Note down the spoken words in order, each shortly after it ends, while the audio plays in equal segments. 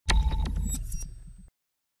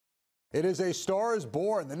It is a Star is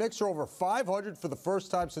Born. The Knicks are over 500 for the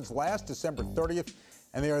first time since last December 30th,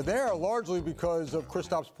 and they are there largely because of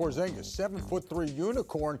Kristaps Porzingis. 7'3"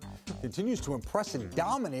 unicorn continues to impress and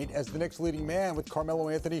dominate as the Knicks' leading man, with Carmelo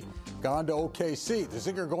Anthony gone to OKC. The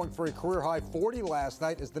Zinger going for a career-high 40 last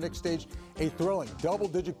night as the Knicks staged a thrilling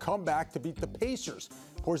double-digit comeback to beat the Pacers.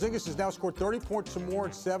 Porzingis has now scored 30 points or more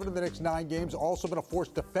in 7 of the Knicks' 9 games, also been a force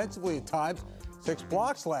defensively at times. 6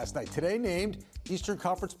 blocks last night. Today named Eastern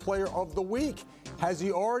Conference Player of the Week. Has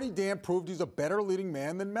he already proved he's a better leading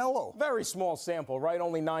man than Melo? Very small sample, right?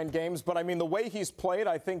 Only 9 games. But, I mean, the way he's played,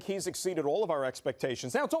 I think he's exceeded all of our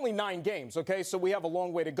expectations. Now, it's only 9 games, okay? So we have a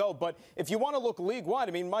long way to go. But if you want to look league-wide,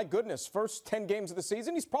 I mean, my goodness, first 10 games of the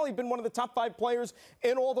season, he's probably been one of the top 5 players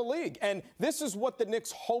in all the league. And this is what the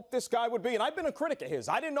Knicks hoped this guy would be. And I've been a critic of his.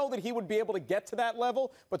 I didn't know that he would be able to get to that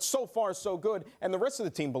level. But so far, so good. And the rest of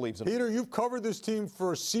the team believes in him. Peter, you've covered this team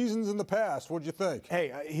for seasons in the past. What'd you think?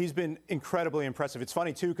 Hey, he's been incredibly impressive. It's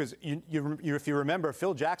funny, too, because if you remember,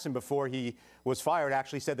 Phil Jackson, before he was fired,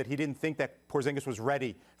 actually said that he didn't think that Porzingis was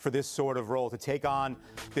ready for this sort of role, to take on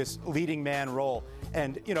this leading man role.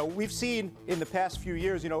 And, you know, we've seen in the past few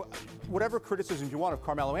years, you know, whatever criticisms you want of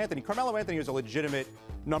Carmelo Anthony is a legitimate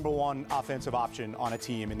 #1 offensive option on a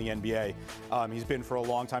team in the NBA. He's been for a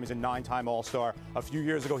long time. He's a 9-time All-Star. A few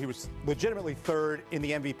years ago, he was legitimately 3rd in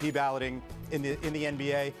the MVP balloting in the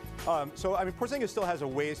NBA. So, I mean, Porzingis still has a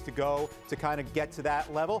ways to go to kind of get to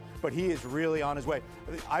that level, but he is really on his way.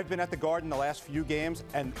 I've been at the Garden the last few games,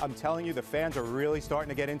 and I'm telling you, the fans are really starting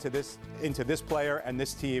to get into this player and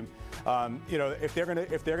this team. You know, if they're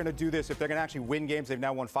gonna do this, if they're gonna actually win games, they've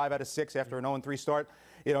now won 5 out of 6 after an 0-3 start.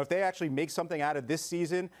 You know, if they actually make something out of this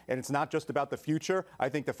season, and it's not just about the future, I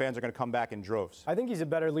think the fans are going to come back in droves. I think he's a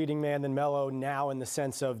better leading man than Melo now, in the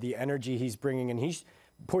sense of the energy he's bringing. And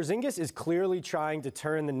Porzingis is clearly trying to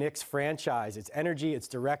turn the Knicks franchise, its energy, its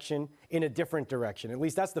direction, in a different direction. At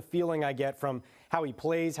least that's the feeling I get from how he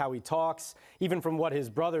plays, how he talks, even from what his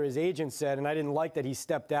brother, his agent, said. And I didn't like that he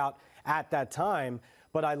stepped out at that time,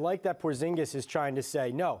 but I like that Porzingis is trying to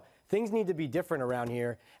say, no, things need to be different around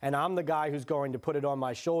here, and I'm the guy who's going to put it on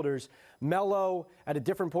my shoulders. Melo, at a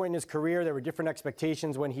different point in his career, there were different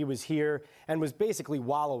expectations when he was here and was basically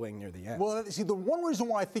wallowing near the end. Well, see, the one reason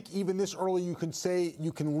why I think even this early you can say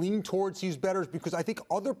you can lean towards he's better is because I think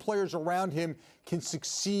other players around him can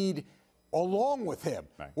succeed along with him.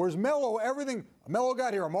 Right. Whereas Melo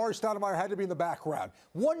got here. Amari Stoudemire had to be in the background.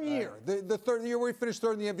 One year, right. the third year where he finished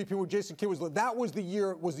 3rd in the MVP where Jason Kidd that was the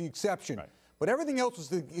year, was the exception. Right. But everything else was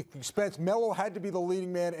the expense. Melo had to be the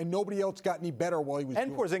leading man, and nobody else got any better while he was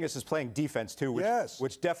And Porzingis is playing defense, too,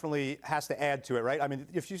 which definitely has to add to it, right? I mean,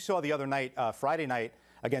 if you saw the other night, Friday night,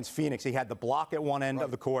 against Phoenix, he had the block at one end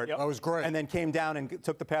of the court. Yep. That was great. And then came down and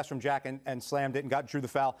took the pass from Jack and slammed it and drew the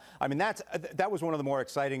foul. I mean, that was one of the more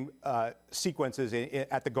exciting sequences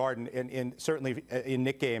at the Garden, certainly in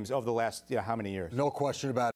Knick games over the last, how many years? No question about it.